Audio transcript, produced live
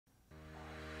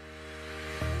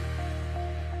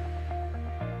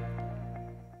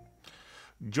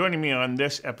Joining me on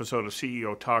this episode of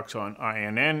CEO Talks on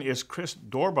INN is Chris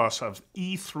Doornbos of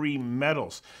E3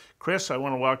 Metals. Chris, I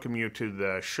want to welcome you to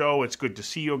the show. It's good to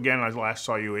see you again. I last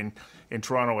saw you in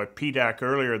Toronto at PDAC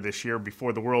earlier this year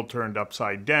before the world turned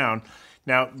upside down.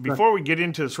 Now, before we get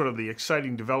into sort of the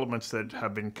exciting developments that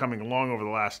have been coming along over the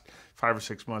last 5 or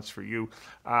 6 months for you,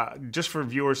 just for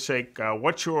viewers' sake,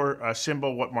 what's your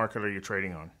symbol? What market are you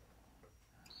trading on?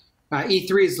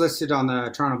 E3 is listed on the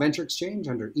Toronto Venture Exchange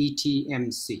under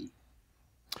ETMC.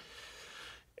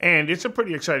 And it's a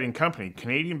pretty exciting company,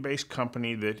 Canadian-based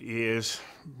company that is,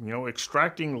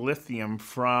 extracting lithium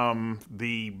from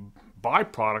the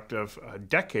byproduct of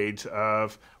decades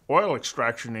of oil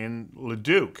extraction in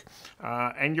Leduc.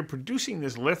 And you're producing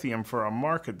this lithium for a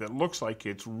market that looks like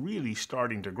it's really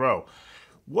starting to grow.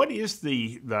 What is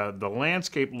the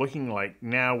landscape looking like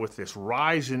now with this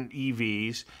rise in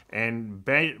EVs and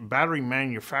battery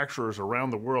manufacturers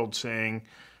around the world saying,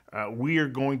 we are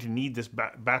going to need this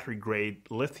battery-grade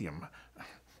lithium?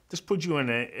 This puts you in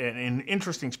an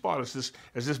interesting spot as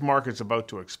this market's about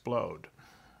to explode.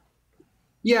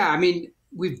 Yeah, I mean,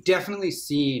 we've definitely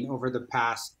seen over the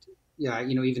past,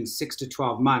 even 6 to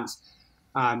 12 months,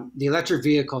 the electric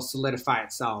vehicle solidify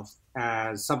itself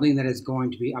as something that is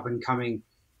going to be up and coming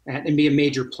and be a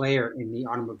major player in the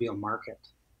automobile market.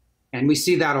 And we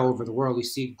see that all over the world. We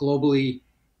see globally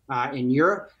in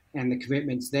Europe and the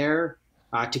commitments there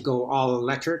to go all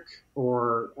electric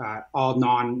or all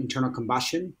non-internal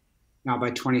combustion now by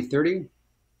 2030.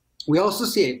 We also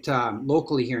see it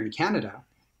locally here in Canada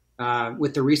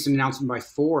with the recent announcement by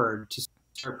Ford to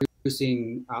start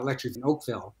producing electric in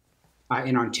Oakville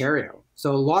in Ontario.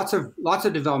 So lots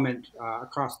of development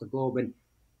across the globe. And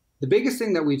the biggest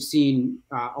thing that we've seen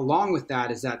along with that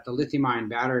is that the lithium-ion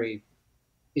battery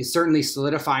is certainly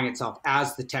solidifying itself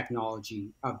as the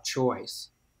technology of choice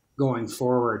going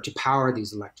forward to power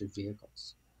these electric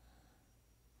vehicles.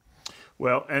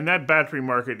 Well, and that battery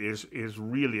market is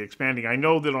really expanding. I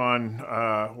know that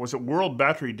on, was it World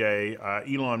Battery Day,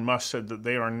 Elon Musk said that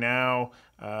they are now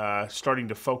starting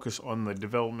to focus on the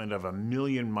development of a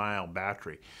 1,000,000-mile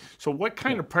battery. So what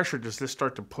kind of pressure does this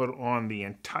start to put on the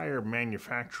entire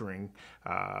manufacturing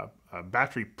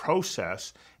battery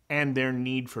process and their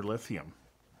need for lithium?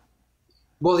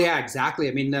 Well, yeah, exactly.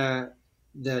 I mean,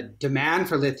 the demand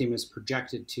for lithium is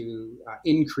projected to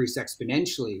increase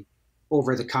exponentially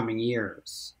over the coming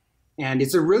years. And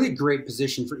it's a really great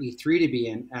position for E3 to be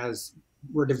in as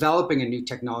we're developing a new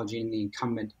technology in the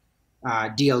incumbent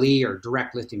DLE or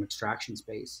direct lithium extraction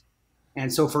space.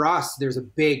 And so for us, there's a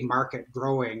big market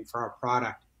growing for our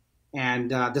product.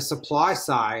 And the supply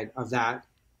side of that,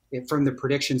 from the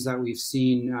predictions that we've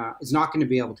seen, is not going to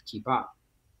be able to keep up.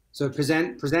 So it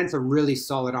presents a really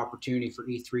solid opportunity for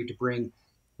E3 to bring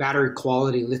battery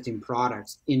quality lithium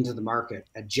products into the market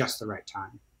at just the right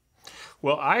time.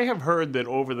 Well, I have heard that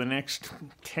over the next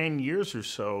 10 years or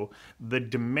so, the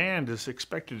demand is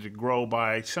expected to grow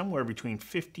by somewhere between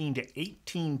 15 to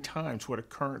 18 times what it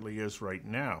currently is right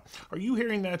now. Are you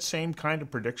hearing that same kind of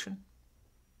prediction?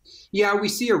 Yeah, we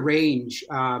see a range,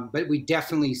 but we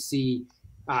definitely see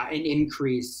an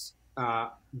increase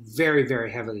very,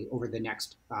 very heavily over the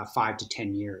next 5 to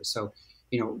 10 years. So,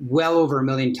 well over 1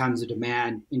 million tons of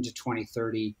demand into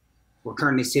 2030. We're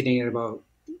currently sitting at about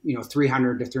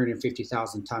 300 to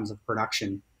 350,000 tons of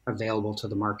production available to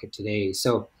the market today.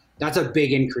 So that's a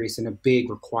big increase and a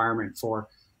big requirement for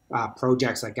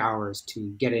projects like ours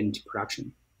to get into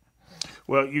production.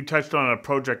 Well, you touched on a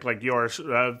project like yours.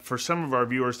 For some of our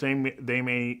viewers, they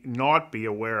may not be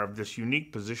aware of this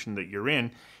unique position that you're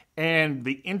in and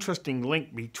the interesting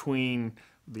link between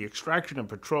the extraction of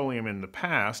petroleum in the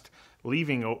past,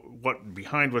 leaving what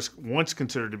behind was once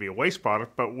considered to be a waste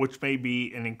product, but which may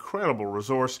be an incredible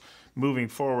resource moving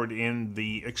forward in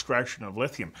the extraction of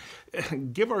lithium.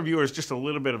 Give our viewers just a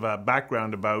little bit of a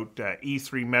background about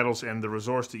E3 Metals and the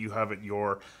resource that you have at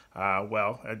your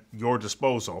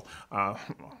disposal.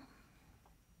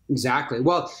 Exactly.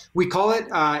 Well, we call it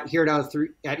here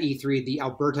at E3 the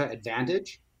Alberta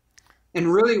Advantage. And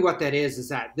really what that is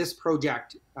that this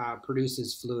project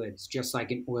produces fluids just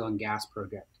like an oil and gas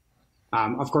project.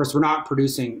 Of course, we're not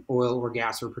producing oil or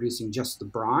gas, we're producing just the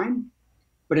brine.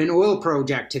 But an oil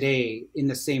project today in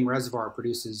the same reservoir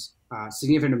produces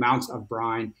significant amounts of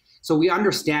brine. So we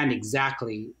understand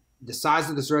exactly the size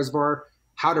of this reservoir,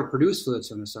 how to produce fluids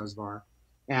from this reservoir,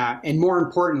 and more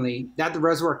importantly, that the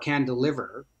reservoir can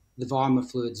deliver the volume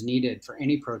of fluids needed for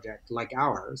any project like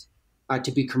ours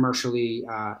to be commercially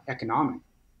economic.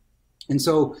 And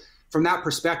so from that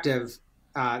perspective,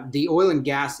 the oil and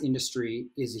gas industry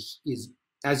is,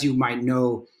 as you might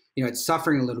know, it's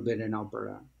suffering a little bit in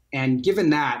Alberta. And given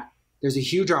that, there's a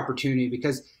huge opportunity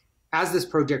because as this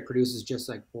project produces just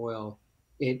like oil,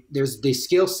 there's the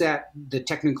skill set, the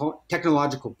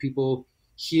technological people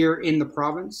here in the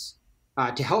province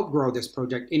to help grow this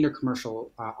project into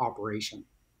commercial operation.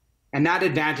 And that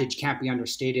advantage can't be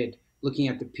understated looking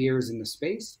at the peers in the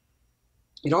space.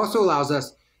 It also allows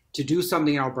us to do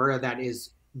something in Alberta that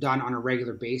is done on a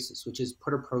regular basis, which is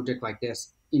put a project like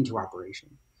this into operation.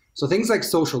 So things like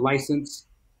social license,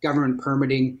 government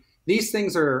permitting, these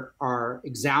things are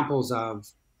examples of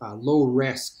low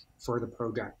risk for the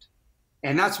project.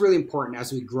 And that's really important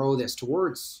as we grow this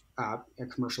towards a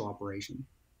commercial operation.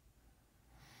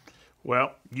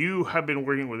 Well, you have been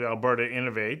working with Alberta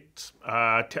Innovates.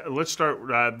 Let's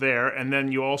start there, and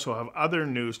then you also have other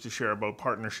news to share about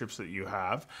partnerships that you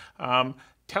have.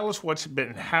 Tell us what's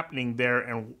been happening there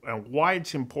and why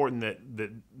it's important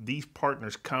that these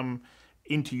partners come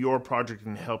into your project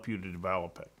and help you to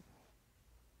develop it.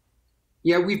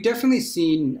 Yeah, we've definitely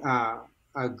seen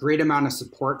a great amount of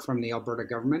support from the Alberta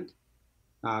government.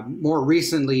 More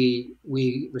recently,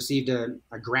 we received a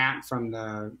grant from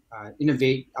the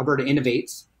Alberta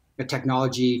Innovates, a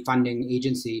technology funding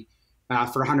agency,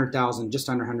 for just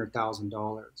under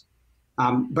 $100,000.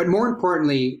 But more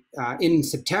importantly, in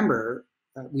September,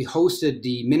 we hosted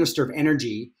the Minister of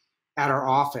Energy at our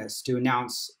office to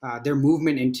announce their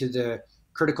movement into the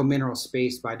critical mineral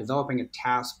space by developing a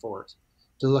task force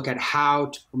to look at how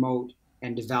to promote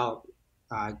and develop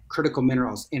critical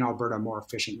minerals in Alberta more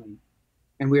efficiently.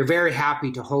 And we are very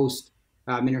happy to host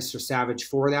Minister Savage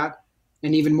for that,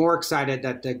 and even more excited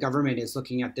that the government is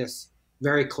looking at this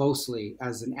very closely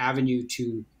as an avenue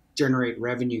to generate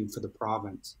revenue for the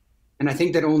province. And I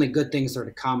think that only good things are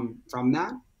to come from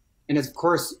that. And of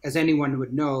course, as anyone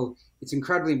would know, it's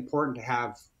incredibly important to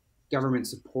have government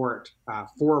support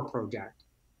for a project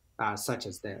such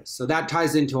as this. So that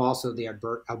ties into also the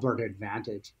Alberta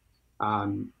Advantage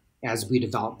as we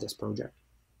develop this project.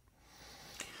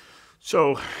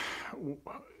 So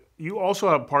you also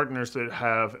have partners that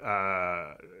have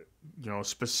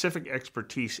specific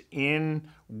expertise in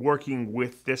working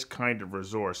with this kind of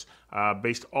resource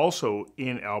based also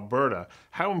in Alberta.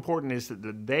 How important is it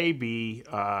that they be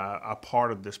a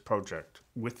part of this project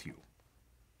with you?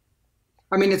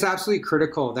 I mean, it's absolutely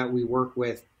critical that we work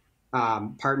with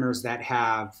partners that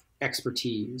have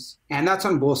expertise, and that's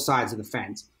on both sides of the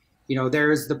fence.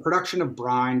 There's the production of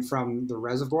brine from the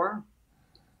reservoir,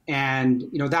 and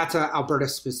that's an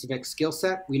Alberta-specific skill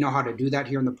set. We know how to do that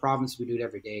here in the province. We do it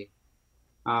every day.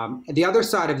 The other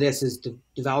side of this is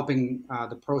developing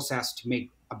the process to make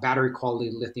a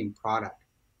battery-quality lithium product,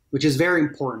 which is very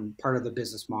important part of the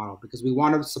business model because we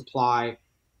want to supply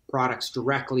products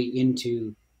directly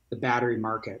into the battery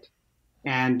market.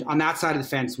 And on that side of the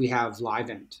fence, we have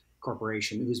Livent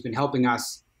Corporation, who's been helping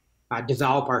us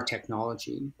develop our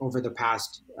technology over the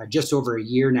past just over a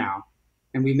year now.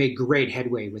 And we made great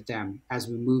headway with them as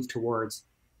we move towards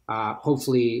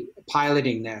hopefully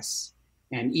piloting this.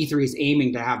 And E3 is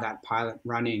aiming to have that pilot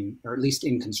running, or at least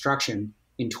in construction,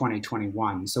 in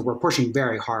 2021. So we're pushing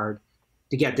very hard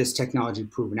to get this technology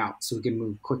proven out so we can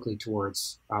move quickly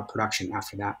towards production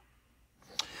after that.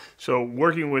 So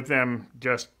working with them,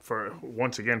 just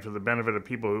once again, for the benefit of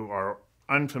people who are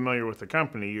unfamiliar with the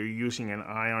company, you're using an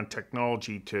ion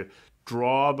technology to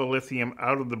draw the lithium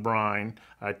out of the brine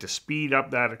to speed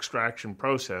up that extraction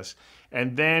process.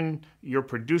 And then you're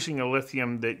producing a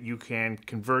lithium that you can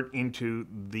convert into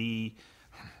the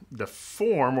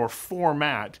form or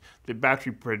format that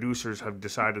battery producers have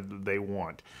decided that they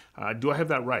want. Do I have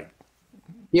that right?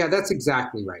 Yeah, that's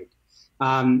exactly right.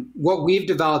 What we've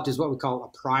developed is what we call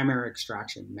a primary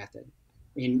extraction method.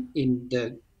 In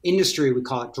the industry, we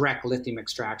call it direct lithium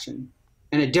extraction.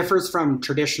 And it differs from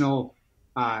traditional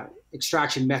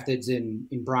extraction methods in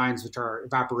brines, which are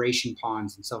evaporation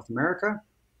ponds in South America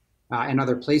and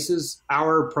other places.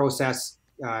 Our process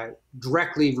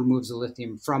directly removes the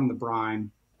lithium from the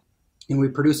brine, and we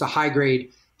produce a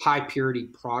high-grade, high-purity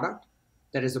product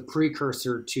that is a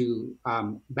precursor to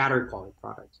battery quality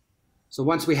product. So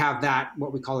once we have that,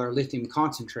 what we call our lithium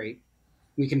concentrate,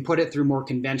 we can put it through more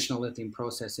conventional lithium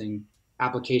processing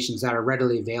applications that are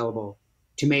readily available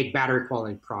to make battery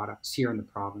quality products here in the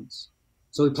province.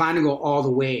 So we plan to go all the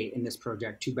way in this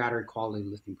project to battery quality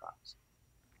lithium products.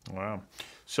 Wow.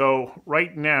 So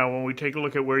right now, when we take a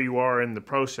look at where you are in the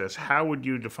process, how would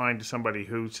you define to somebody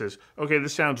who says, okay,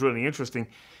 this sounds really interesting,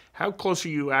 how close are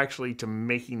you actually to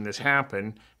making this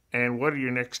happen, and what are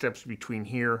your next steps between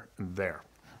here and there?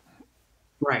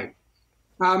 Right.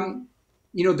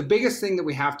 The biggest thing that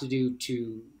we have to do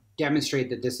to demonstrate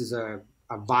that this is a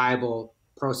viable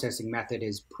processing method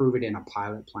is prove it in a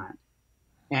pilot plant.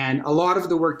 And a lot of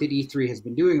the work that E3 has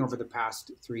been doing over the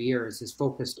past 3 years is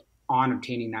focused on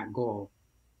obtaining that goal.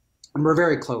 And we're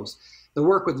very close. The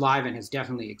work with Livent has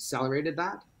definitely accelerated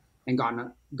that and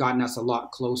gotten us a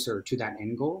lot closer to that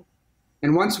end goal.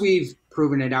 And once we've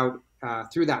proven it out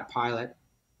through that pilot,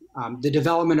 the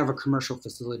development of a commercial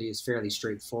facility is fairly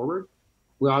straightforward.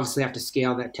 We obviously have to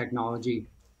scale that technology,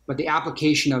 but the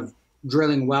application of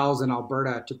drilling wells in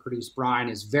Alberta to produce brine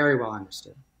is very well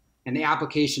understood. And the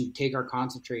application to take our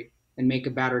concentrate and make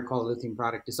a battery quality lithium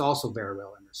product is also very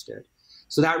well understood.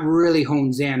 So that really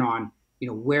hones in on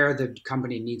where the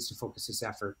company needs to focus its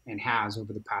effort and has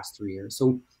over the past 3 years.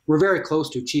 So we're very close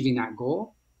to achieving that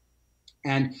goal.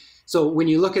 And so when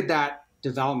you look at that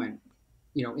development,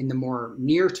 in the more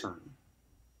near term,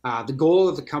 the goal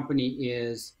of the company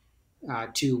is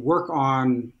to work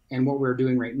on, and what we're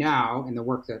doing right now, and the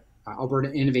work that Alberta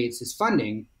Innovates is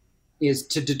funding, is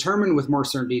to determine with more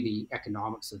certainty the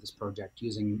economics of this project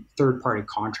using third-party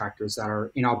contractors that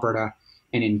are in Alberta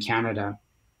and in Canada.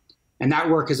 And that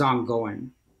work is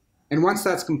ongoing. And once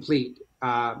that's complete,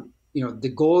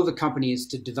 the goal of the company is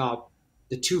to develop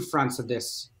the two fronts of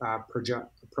this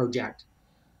project.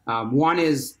 One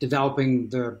is developing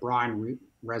the brine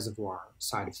reservoir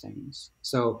side of things.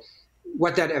 So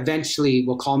what that eventually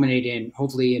will culminate in,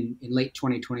 hopefully in late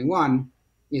 2021,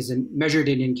 is a measured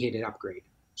and indicated upgrade.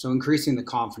 So increasing the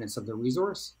confidence of the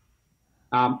resource.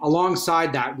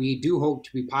 Alongside that, we do hope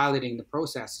to be piloting the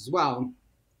process as well,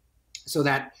 so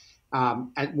that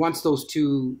once those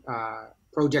two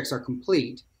projects are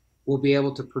complete, we'll be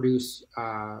able to produce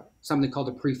something called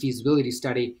a pre-feasibility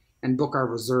study and book our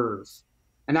reserve.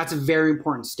 And that's a very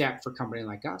important step for a company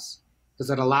like us, because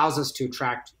it allows us to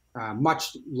attract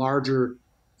much larger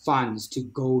funds to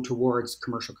go towards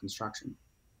commercial construction.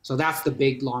 So that's the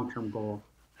big long-term goal.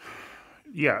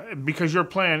 Yeah, because your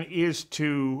plan is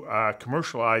to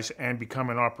commercialize and become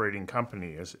an operating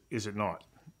company, is it not?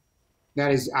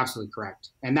 That is absolutely correct.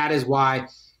 And that is why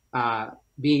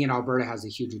being in Alberta has a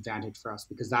huge advantage for us,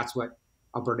 because that's what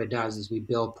Alberta does, is we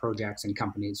build projects and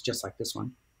companies just like this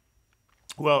one.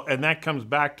 Well, and that comes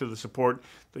back to the support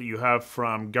that you have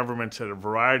from governments at a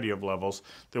variety of levels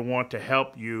that want to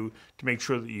help you to make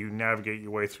sure that you navigate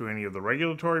your way through any of the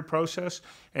regulatory process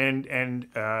and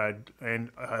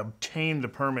obtain the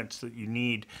permits that you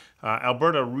need.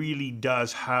 Alberta really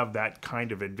does have that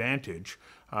kind of advantage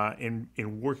in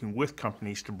working with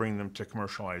companies to bring them to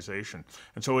commercialization,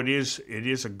 and so it is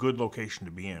a good location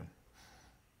to be in.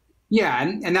 Yeah,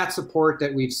 and that support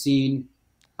that we've seen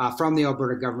from the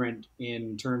Alberta government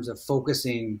in terms of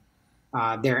focusing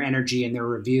their energy and their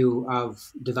review of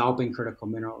developing critical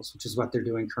minerals, which is what they're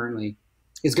doing currently,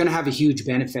 is going to have a huge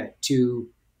benefit to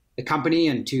the company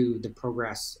and to the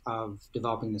progress of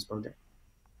developing this project.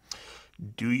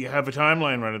 Do you have a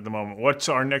timeline right at the moment? What's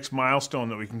our next milestone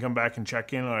that we can come back and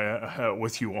check in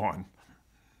with you on?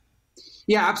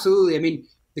 Yeah, absolutely. I mean,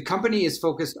 the company is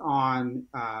focused on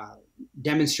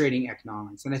demonstrating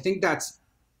economics, and I think that's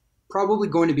probably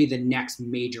going to be the next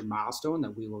major milestone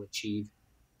that we will achieve,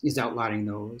 is outlining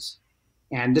those.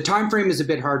 And the time frame is a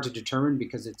bit hard to determine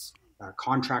because it's a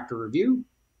contractor review.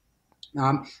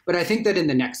 But I think that in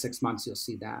the next 6 months, you'll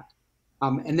see that.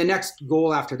 And the next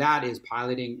goal after that is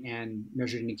piloting and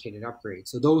measured indicated upgrades.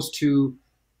 So those two,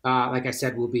 like I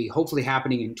said, will be hopefully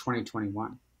happening in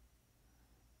 2021.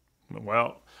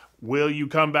 Well, will you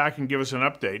come back and give us an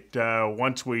update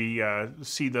once we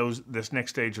see this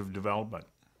next stage of development?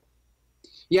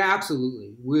 Yeah,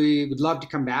 absolutely. We would love to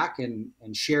come back and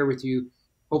share with you,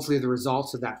 hopefully, the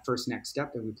results of that first next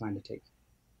step that we plan to take.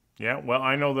 Yeah, well,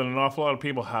 I know that an awful lot of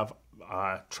people have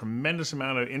a tremendous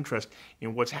amount of interest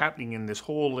in what's happening in this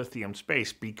whole lithium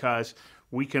space, because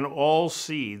we can all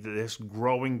see this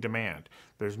growing demand.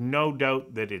 There's no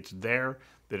doubt that it's there,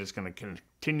 that it's going to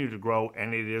continue to grow,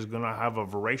 and it is going to have a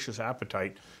voracious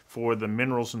appetite for the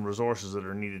minerals and resources that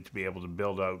are needed to be able to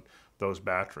build out those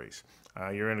batteries.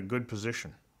 You're in a good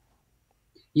position.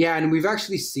 Yeah, and we've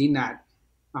actually seen that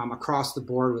across the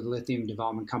board with lithium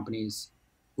development companies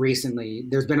recently.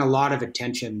 There's been a lot of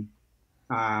attention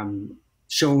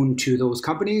shown to those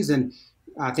companies, and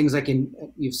things like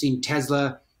you've seen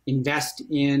Tesla invest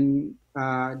in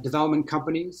development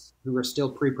companies who are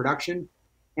still pre-production,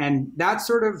 and that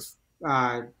sort of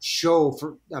show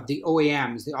of the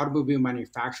OEMs, the automobile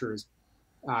manufacturers,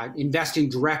 investing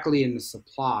directly in the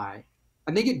supply.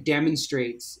 I think it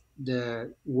demonstrates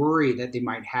the worry that they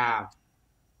might have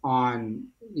on,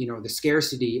 the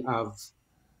scarcity of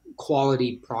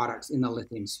quality products in the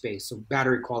lithium space, so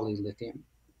battery quality lithium.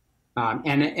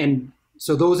 And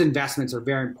so those investments are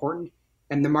very important,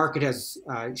 and the market has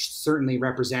certainly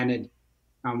represented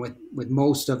with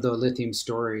most of the lithium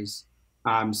stories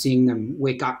seeing them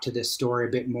wake up to this story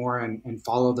a bit more and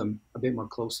follow them a bit more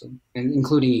closely, and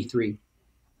including E3.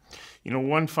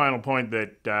 One final point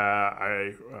that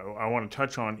I want to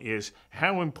touch on is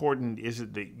how important is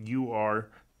it that you are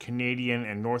Canadian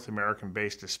and North American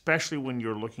based, especially when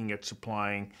you're looking at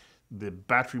supplying the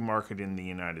battery market in the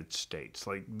United States.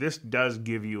 Like, this does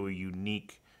give you a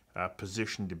unique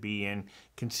position to be in,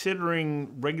 considering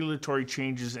regulatory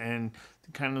changes and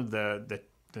kind of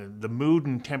the mood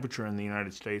and temperature in the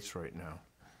United States right now.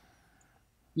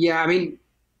 Yeah, I mean,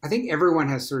 I think everyone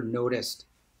has sort of noticed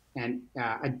and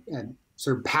a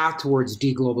sort of path towards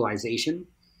deglobalization.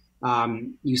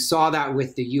 You saw that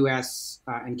with the U.S.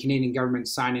 And Canadian government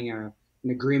signing an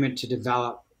agreement to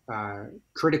develop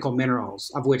critical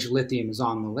minerals, of which lithium is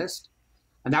on the list.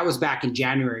 And that was back in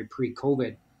January,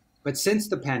 pre-COVID. But since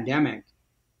the pandemic,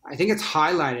 I think it's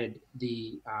highlighted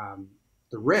the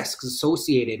risks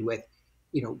associated with,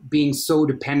 being so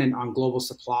dependent on global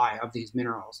supply of these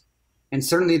minerals. And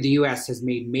certainly the U.S. has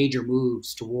made major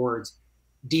moves towards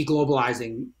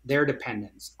deglobalizing their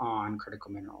dependence on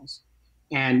critical minerals.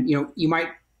 And, you might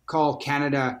call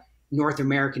Canada North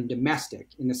American domestic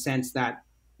in the sense that,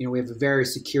 we have a very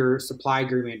secure supply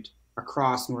agreement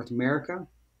across North America.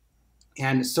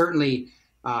 And certainly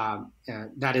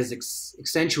that is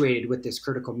accentuated with this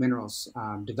critical minerals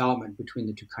development between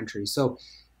the two countries. So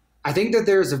I think that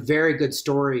there's a very good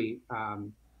story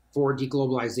for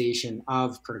deglobalization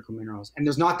of critical minerals. And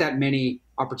there's not that many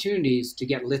opportunities to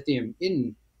get lithium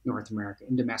in North America,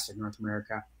 in domestic North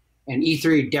America. And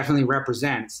E3 definitely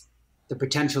represents the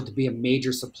potential to be a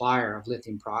major supplier of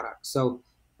lithium products. So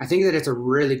I think that it's a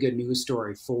really good news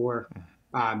story for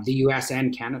the US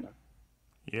and Canada.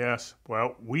 Yes.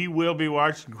 Well, we will be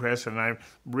watching, Chris, and I'm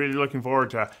really looking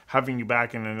forward to having you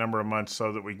back in a number of months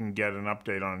so that we can get an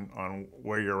update on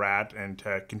where you're at and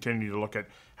to continue to look at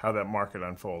how that market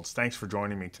unfolds. Thanks for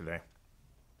joining me today.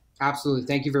 Absolutely.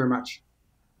 Thank you very much.